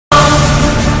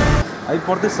है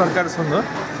प्रदेश सरकारसँग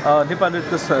नेपाल रेड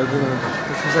क्रस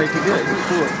सोसाइटीले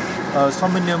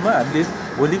समन्वयमा हामीले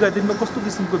भोलिका दिनमा कस्तो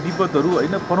किसिमको विपदहरू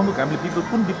होइन प्रमुख हामीले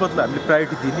कुन विपदलाई हामीले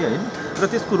प्रायोरिटी दिने होइन र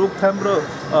त्यसको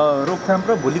रोकथाम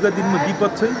र भोलिका दिनमा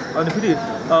विपद चाहिँ अनि फेरि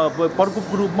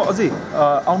प्रकोपको रूपमा अझै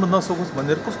आउन नसकोस्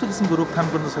भनेर कस्तो किसिमको रोकथाम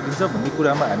गर्न सकिन्छ भन्ने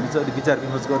कुरामा हामी चाहिँ अहिले विचार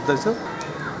विमर्श गर्दैछौँ।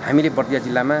 हामीले बर्दिया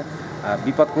जिल्लामा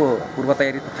विपदको पूर्व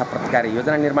तयारी तथा प्रतिकार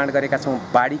योजना निर्माण गरेका छौँ,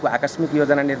 बाढीको आकस्मिक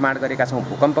योजना निर्माण गरेका छौँ,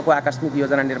 भूकम्पको आकस्मिक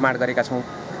योजना निर्माण गरेका छौँ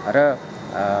र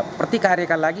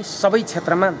प्रतिकार्यका लागि सबै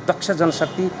क्षेत्रमा दक्ष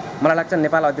जनशक्ति मलाई लाग्छ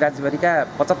नेपाल अधिराज्यभरिका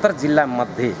 75 जिल्ला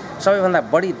मध्ये सबैभन्दा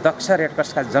बढी दक्ष रेड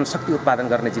क्रसका जनशक्ति उत्पादन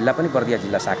गर्ने जिल्ला पनि बर्दिया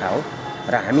जिल्ला शाखा हो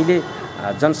र हामीले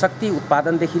जनशक्ति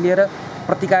उत्पादनदेखि लिएर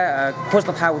खोज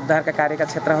तथा उद्धारका कार्यका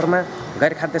क्षेत्रहरूमा,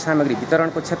 गैर खाद्य सामग्री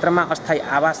वितरणको क्षेत्रमा, अस्थायी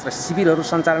आवास र शिविरहरू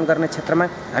सञ्चालन गर्ने क्षेत्रमा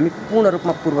हामी पूर्ण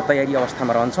रूपमा पूर्व तयारी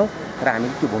अवस्थामा रहन्छौँ र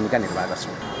हामीले त्यो भूमिका निर्वाह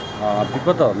गर्छौँ।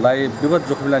 विपद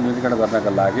जोखिमलाई न्यूनीकरण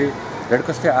गर्नका लागि रेड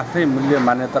क्रसले आफ्नै मूल्य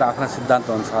मान्यता र आफ्ना सिद्धान्त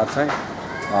अनुसार चाहिँ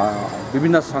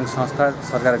विभिन्न सङ्घ संस्था,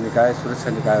 सरकारी निकाय, सुरक्षा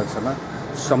निकायहरूसँग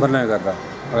समन्वय गरेर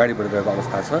अगाडि बढिरहेको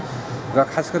अवस्था छ र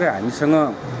खास गरी हामीसँग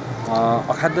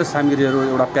अखाद्य सामग्रीहरू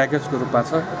एउटा प्याकेजको रूपमा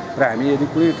छ र हामी यदि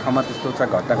कुनै ठाउँमा त्यस्तो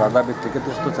चाहिँ घटना घट्दा बित्तिकै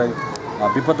त्यस्तो चाहिँ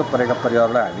विपद परेका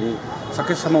परिवारलाई हामी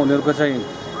सकेसम्म उनीहरूको चाहिँ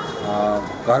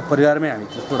घर परिवारमै हामी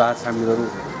त्यस्तो राहत सामग्रीहरू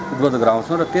उपलब्ध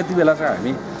गराउँछौँ र त्यति बेला चाहिँ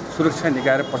हामी सुरक्षा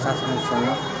निकाय र प्रशासनसँग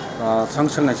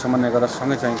सँगसँगै समन्वय गरेर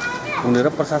सँगै चाहिँ हुने र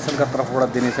प्रशासनका तर्फबाट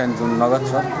दिने चाहिँ जुन नगद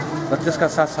छ र त्यसका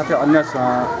साथसाथै अन्य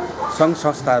सङ्घ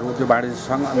संस्थाहरू, त्यो वाणिज्य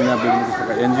सङ्घ, अन्य विभिन्न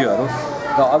किसिमका एनजिओहरू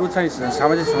र अरू चाहिँ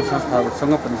सामाजिक सङ्घ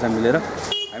संस्थाहरूसँग पनि चाहिँ मिलेर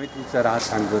हामी ती चाहिँ राहत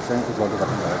सामग्रीहरू चाहिँ उपलब्ध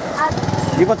गर्न गरेका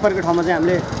छौँ। विपद परेको ठाउँमा चाहिँ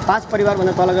हामीले 5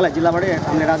 परिवारभन्दा तलका जिल्लाबाटै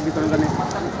हामीले राहत वितरण गर्ने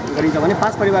गरिन्छ भने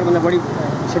 5 परिवारभन्दा बढी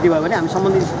क्षति भयो भने हामी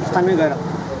सम्बन्धित स्थानमै गएर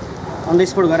अन द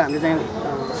स्पोट गएर हामीले चाहिँ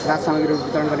राहत सामग्रीहरू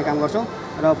वितरण गर्ने काम गर्छौँ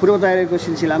र पूर्व तयारीको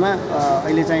सिलसिलामा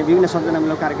अहिले चाहिँ विभिन्न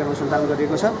सर्जनामूलक कार्यक्रमहरू सञ्चालन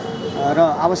गरिएको छ र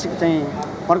आवश्यक चाहिँ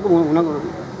प्रकोप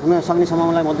हुन सक्ने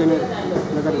सम्भावनालाई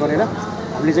मध्यनजर गरेर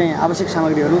हामीले चाहिँ आवश्यक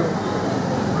सामग्रीहरू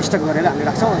स्टक गरेर हामीले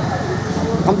राख्छौँ।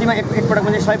 कम्तीमा एकपटक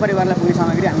पनि 100 परिवारलाई पुग्ने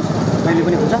सामग्री हामी जहिले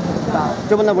पनि हुन्छ र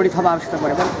त्योभन्दा बढी थप आवश्यकता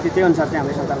परे पनि त्यही अनुसार चाहिँ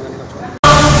हामीले सञ्चालन गर्ने गर्छौँ।